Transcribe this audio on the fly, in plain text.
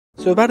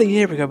So about a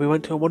year ago we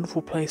went to a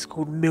wonderful place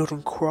called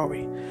Milton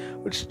Quarry,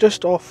 which is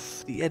just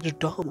off the edge of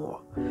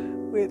Dartmoor,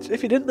 which,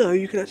 if you didn't know,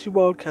 you can actually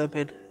wild camp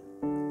in.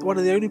 One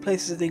of the only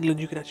places in England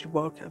you can actually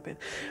wild camp in,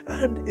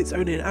 and it's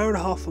only an hour and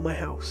a half from my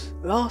house.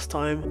 Last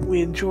time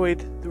we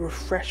enjoyed the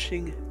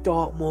refreshing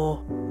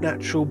Dartmoor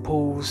natural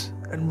pools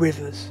and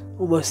rivers.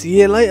 Almost a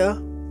year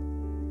later,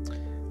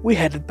 we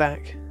headed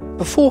back.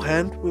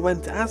 Beforehand, we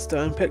went to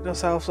Asda and picked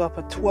ourselves up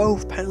a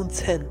 £12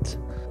 tent,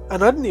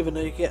 and I didn't even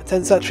know you could get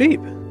tents that cheap,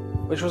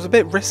 which was a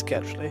bit risky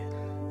actually.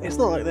 It's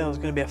not like there was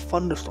going to be a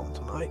thunderstorm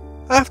tonight.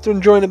 After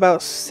enjoying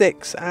about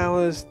 6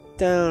 hours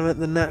down at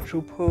the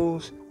natural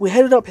pools, we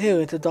headed up here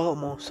into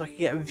Dartmoor so I could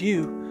get a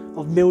view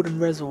of Milton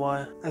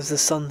Reservoir as the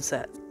sun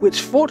set,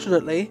 which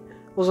fortunately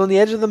was on the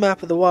edge of the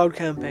map of the wild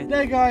camping.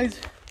 Hey guys,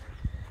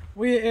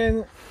 we're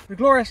in the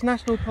glorious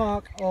national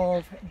park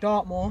of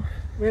Dartmoor,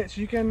 which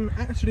you can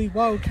actually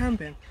wild camp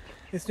in.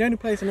 It's the only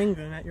place in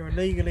England that you're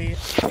legally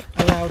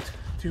allowed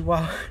to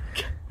wild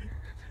camp.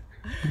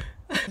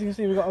 As you can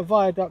see, we've got a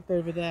viaduct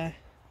over there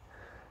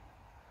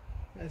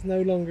that's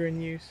no longer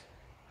in use.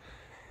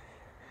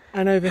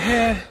 And over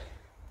here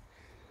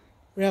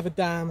we have a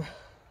dam,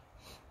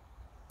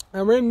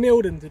 and we're in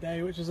Milton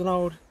today, which is an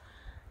old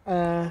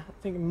I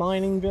think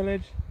mining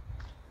village.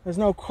 There's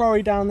no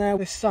quarry down there.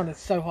 This sun is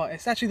so hot.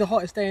 It's actually the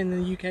hottest day in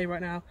the UK right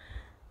now.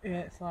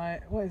 It's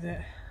like, what is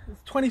it?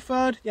 It's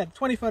 23rd? Yeah, the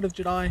 23rd of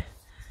July.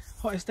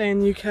 Hottest day in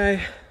the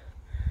UK.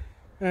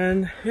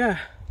 And yeah,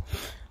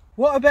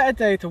 what a better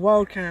day to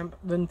wild camp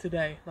than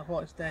today, the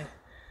hottest day.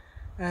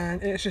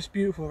 And it's just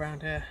beautiful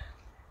around here.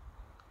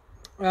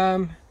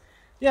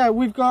 Yeah,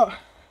 we've got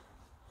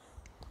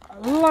a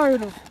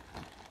load of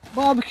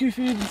barbecue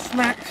food and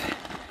snacks,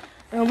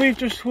 and we've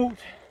just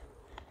walked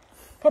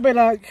probably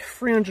like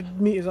 300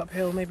 metres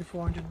uphill, maybe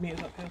 400 metres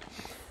uphill.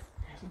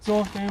 It's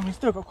exhausting. We've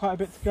still got quite a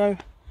bit to go.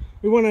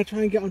 We want to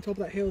try and get on top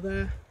of that hill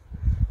there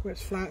where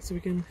it's flat, so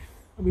we can.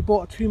 And we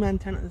bought a 2-man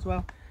tent as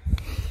well.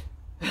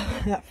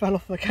 That fell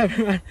off the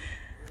cameraman.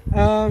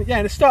 Yeah,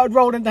 and it started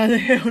rolling down the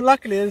hill.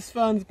 Luckily there's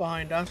ferns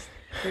behind us,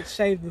 which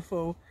saved the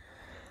fall.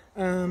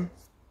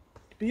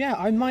 But yeah,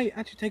 I might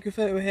actually take a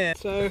photo here.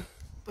 So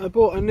I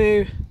bought a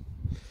new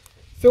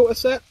filter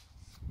set.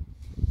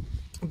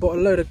 I bought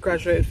a load of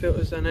graduated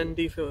filters and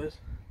ND filters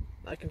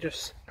that I can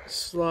just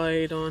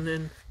slide on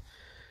in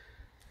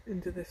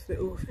into this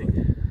little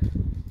thing.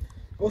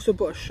 I also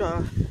bought a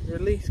shutter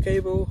release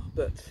cable,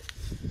 but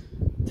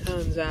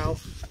turns out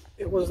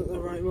it wasn't the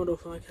right model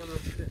for my camera.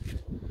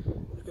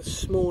 Like a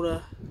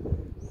smaller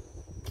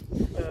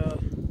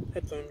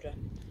headphone jack.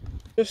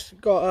 Just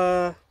got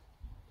a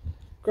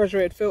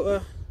graduated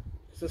filter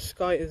because the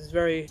sky is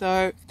very.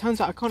 So it turns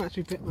out I can't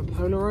actually put my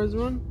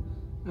polarizer on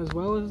as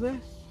well as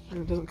this, and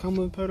it doesn't come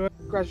with a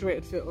polarizer.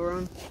 Graduated filter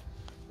on,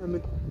 and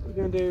we're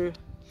going to do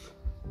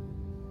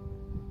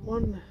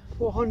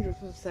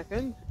 1/400th of a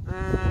second,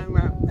 and we're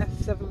at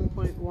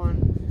f7.1,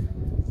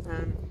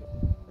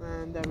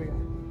 and there we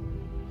go.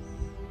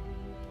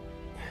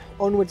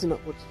 Onwards and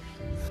upwards.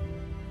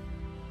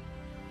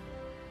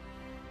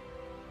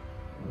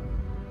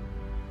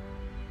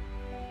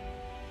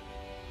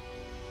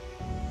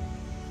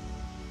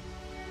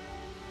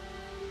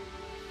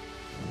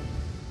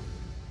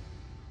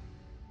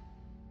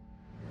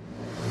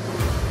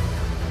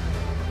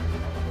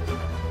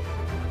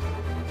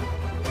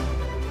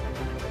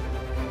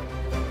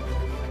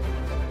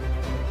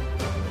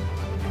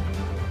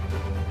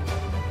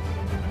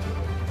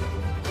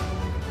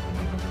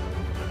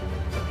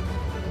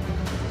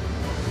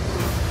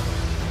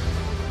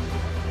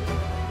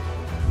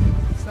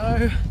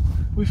 So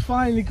we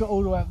finally got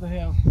all the way up the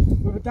hill.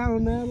 We were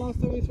down there last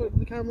time we spoke to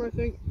the camera, I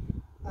think,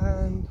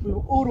 and we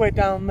were all the way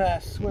down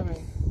there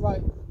swimming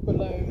right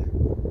below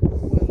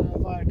where the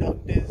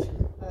viaduct is,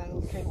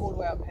 and we came all the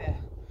way up here.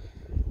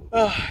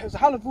 It was a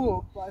hell of a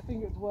walk, but I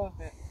think it was worth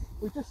it.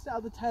 We just set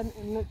up the tent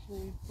in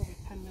literally probably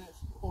 10 minutes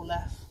or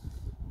less,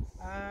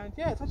 and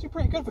yeah, it's actually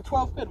pretty good for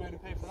 12 quid. We only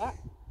paid for that,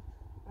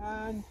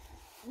 and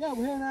yeah,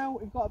 we're here now.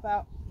 We've got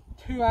about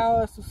 2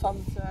 hours to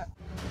sunset.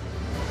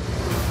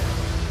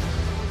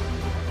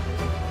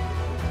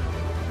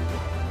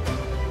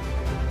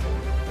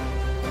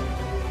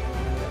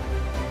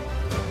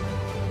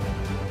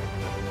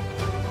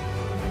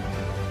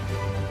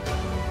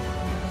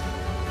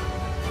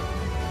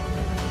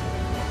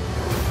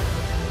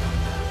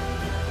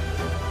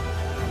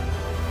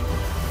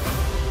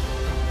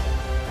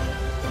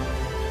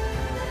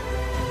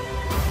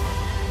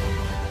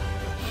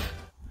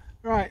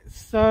 Right,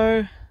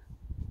 so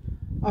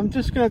I'm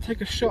just going to take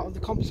a shot of the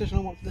composition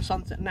I want for the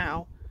sunset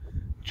now,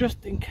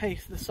 just in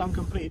case the sun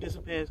completely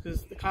disappears,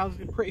 because the clouds have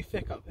been pretty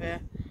thick up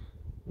here,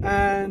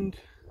 and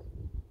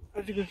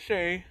as you can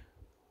see,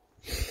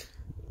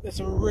 there's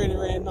some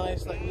really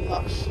nice, like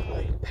lush,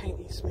 like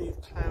painty smooth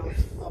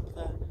clouds up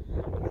there,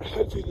 and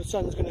hopefully the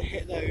sun's going to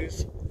hit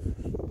those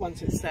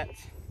once it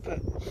sets.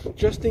 But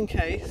just in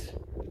case,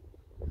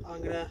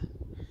 I'm going to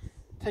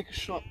take a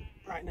shot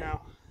right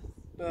now.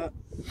 But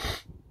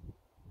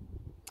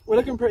we're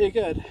looking pretty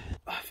good.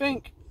 I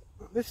think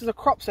this is a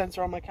crop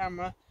sensor on my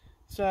camera,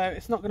 So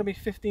it's not going to be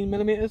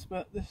 15mm,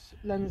 but this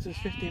lens is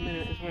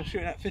 15mm. We're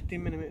shooting at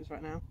 15mm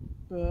right now,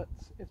 but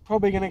it's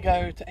probably going to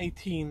go to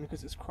 18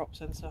 because it's crop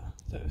sensor.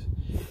 So,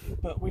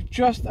 but we've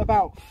just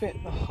about fit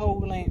the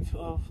whole length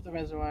of the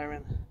reservoir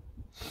in,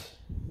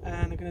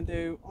 and I'm going to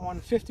do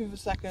 1/50 of a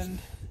second,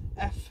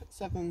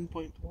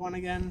 f7.1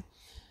 again,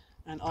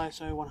 and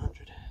ISO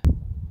 100.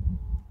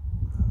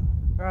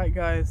 Right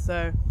guys,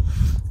 so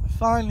I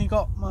finally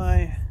got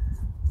my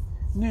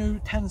new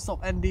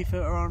 10-stop ND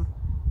filter on,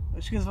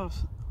 which gives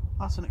us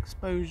an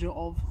exposure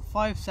of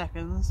 5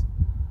 seconds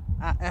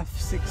at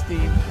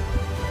f16.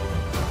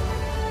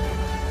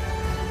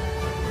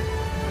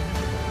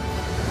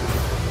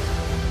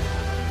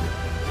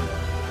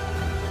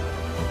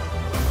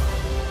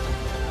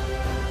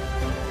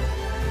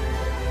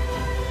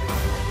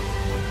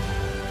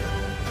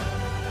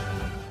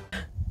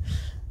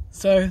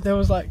 So there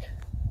was like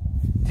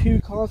 2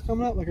 cars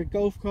coming up, like a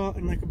golf cart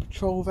and like a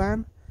patrol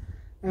van,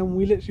 and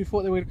we literally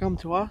thought they would come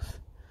to us.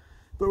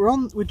 But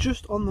we're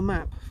just on the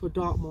map for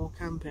Dartmoor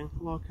camping,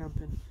 wild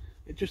camping.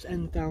 It just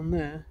ends down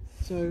there,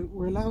 so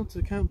we're allowed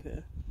to camp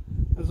here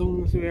as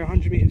long as we're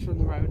 100 metres from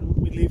the road and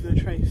we leave no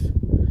trace.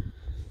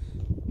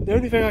 But the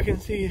only thing I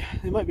can see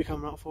they might be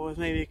coming up for is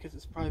maybe because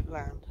it's private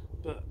land,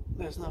 but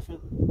there's no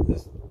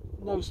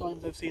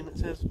signs I've seen that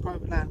says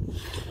private land.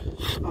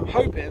 I'm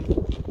hoping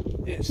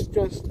it's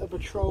just a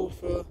patrol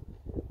for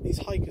these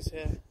hikers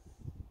here,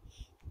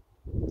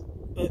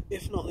 but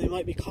if not, they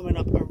might be coming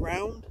up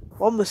around.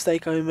 One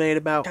mistake I made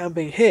about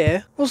camping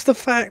here was the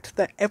fact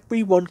that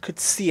everyone could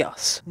see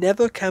us.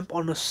 Never camp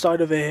on the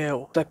side of a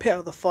hill. So I put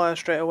out the fire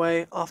straight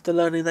away after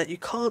learning that you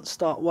can't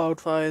start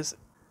wildfires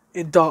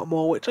in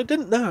Dartmoor, which I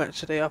didn't know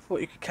actually. I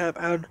thought you could camp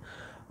and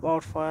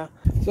wildfire.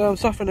 So I'm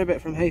suffering a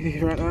bit from hay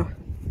fever right now.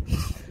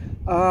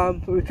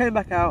 But we came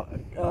back out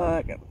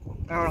like an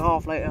hour and a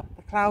half later.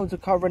 The clouds are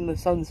covering the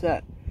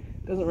sunset.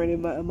 Doesn't really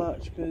matter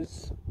much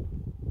because,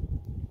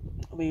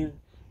 I mean,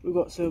 we've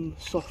got some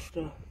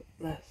softer,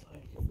 less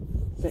like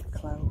thick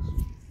clouds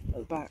at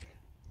the back,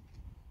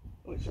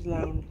 which is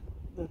allowing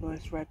the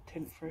nice red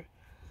tint through.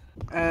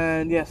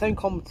 And yeah, same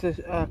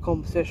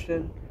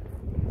composition,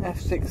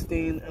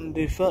 f16, and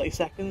do 30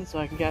 seconds so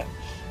I can get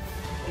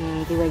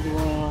the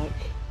reservoir like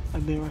a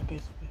mirror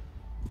basically.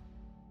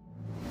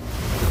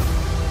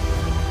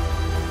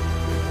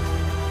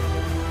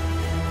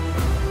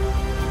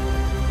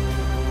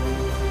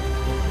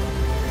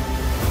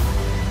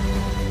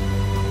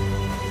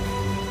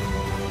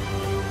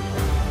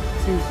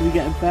 Seems to be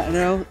getting better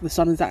now. The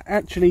sun is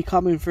actually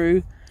coming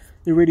through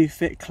the really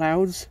thick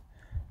clouds,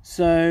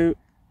 so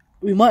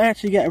we might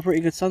actually get a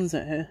pretty good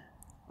sunset here.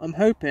 I'm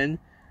hoping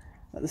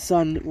that the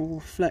sun will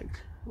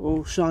reflect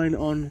or shine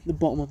on the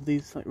bottom of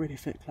these like really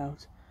thick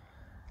clouds,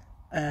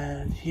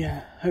 and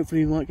yeah,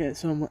 hopefully we might get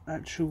some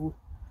actual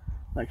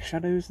like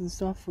shadows and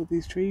stuff with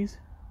these trees,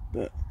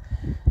 but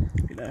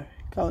you know,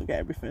 can't get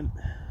everything.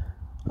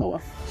 Oh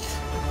well.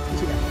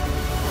 See ya.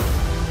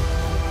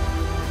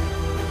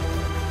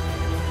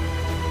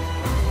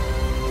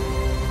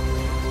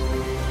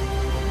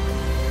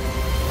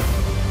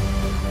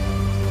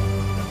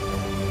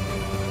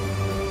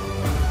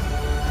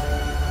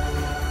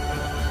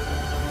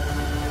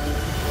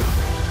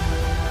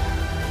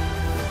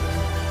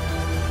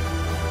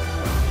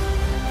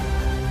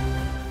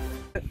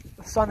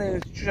 The sun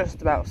is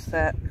just about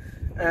set,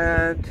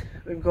 and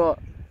we've got,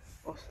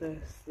 what's this,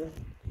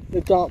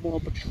 the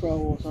Dartmoor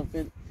patrol or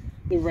something,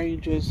 the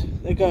rangers,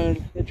 they're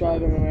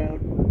driving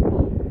around.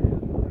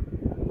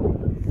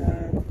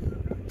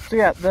 So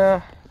yeah,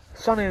 the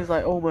sun is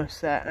like almost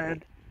set,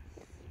 and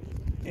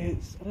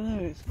it's, I don't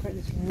know, it's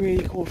creating this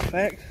really cool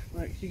effect.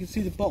 Like you can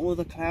see the bottom of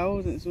the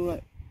clouds, and it's all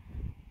like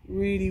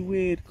really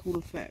weird cool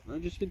effect.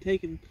 I've just been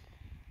taking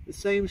the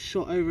same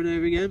shot over and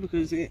over again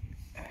because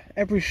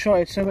every shot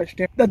is so much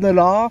different than the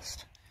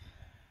last.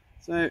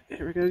 So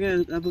here we go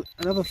again,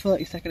 another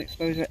 30-second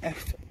exposure,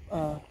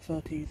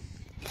 f13.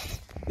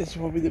 This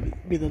will probably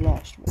be the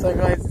last one. So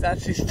guys, it's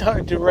actually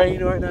starting to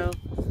rain right now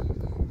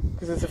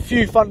because there's a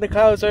few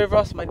thunderclouds over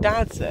us. My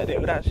dad said it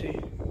would actually,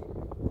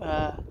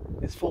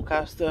 it's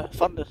forecast to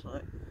thunder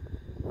tonight.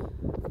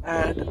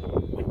 And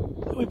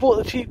we bought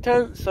the cheap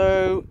tent,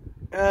 so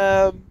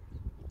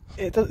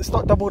it's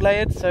not double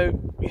layered, so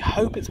we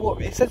hope it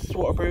says it's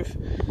waterproof.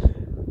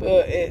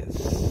 But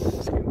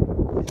it's,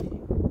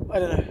 I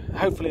don't know,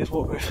 hopefully it's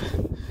waterproof.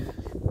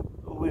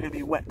 We're going to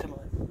be wet tonight.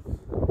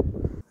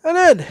 And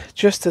then,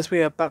 just as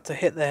we are about to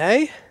hit the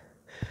hay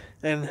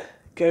and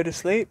go to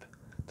sleep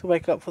to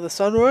wake up for the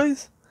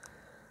sunrise,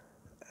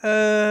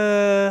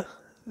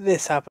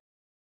 this happened.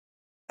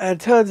 And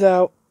it turns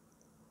out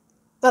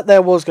that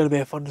there was going to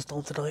be a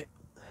thunderstorm tonight.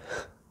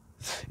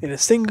 In a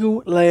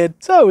single layered.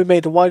 So we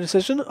made the wise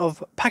decision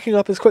of packing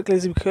up as quickly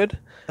as we could.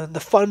 And the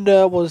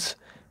thunder was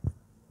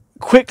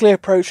quickly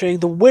approaching,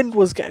 the wind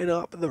was getting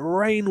up, the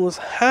rain was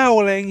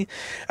howling,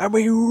 and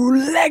we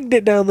legged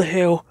it down the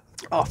hill.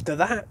 After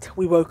that,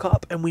 we woke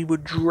up and we were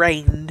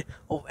drained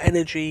of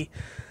energy,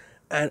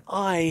 and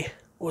I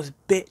was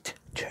bit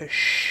to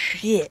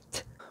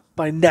shit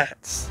by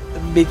gnats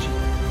and midges.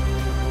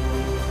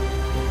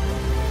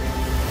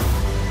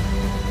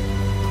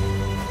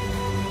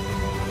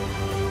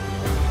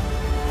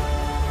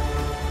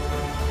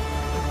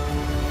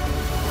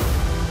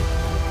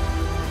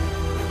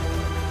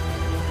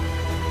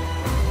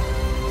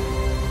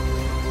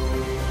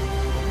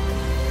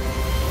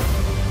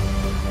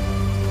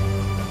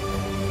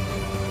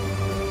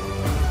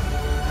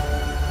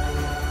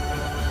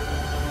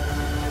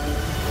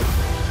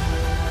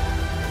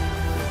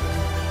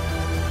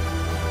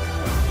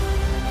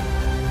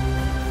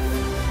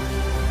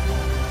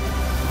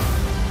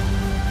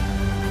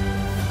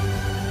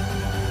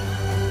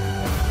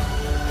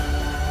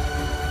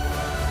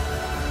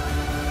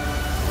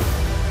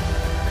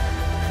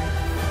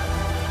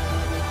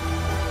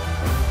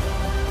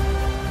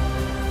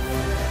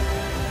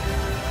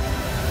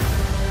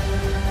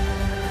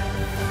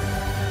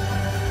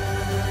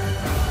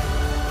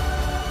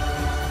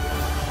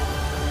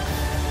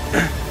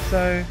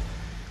 So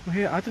we're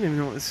here. I don't even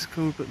know what this is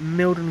called, but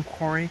Milden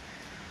Quarry.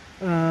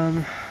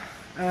 And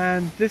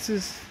this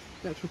is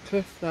the actual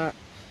cliff that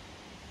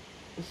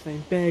what's the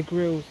name? Bear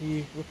Grylls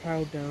he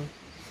rappelled down.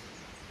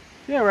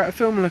 Yeah, we're at a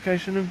filming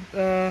location of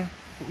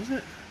what was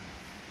it?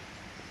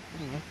 I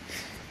don't know.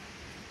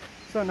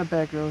 Something that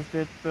Bear Grylls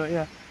did, but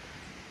yeah.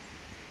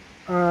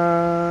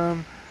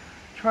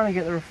 Trying to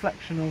get the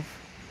reflection of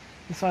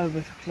the side of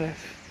this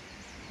cliff.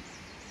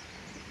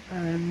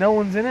 And no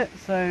one's in it,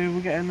 so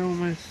we're getting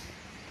almost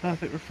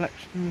perfect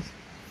reflections.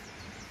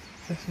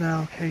 Just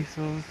now a case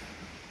of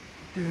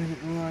doing it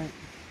right.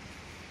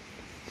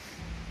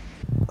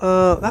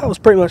 That was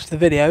pretty much the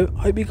video.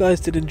 I hope you guys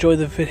did enjoy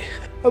the video.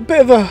 A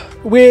bit of a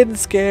weird and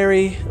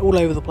scary, all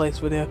over the place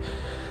video.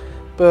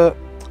 But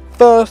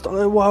first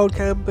time wild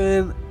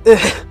camping,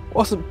 it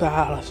wasn't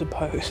bad, I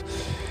suppose.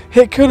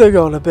 It could have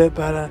gone a bit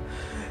better.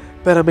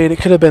 But I mean, it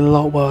could have been a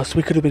lot worse.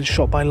 We could have been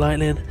shot by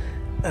lightning.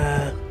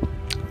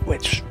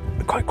 Which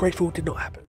I'm quite grateful did not happen.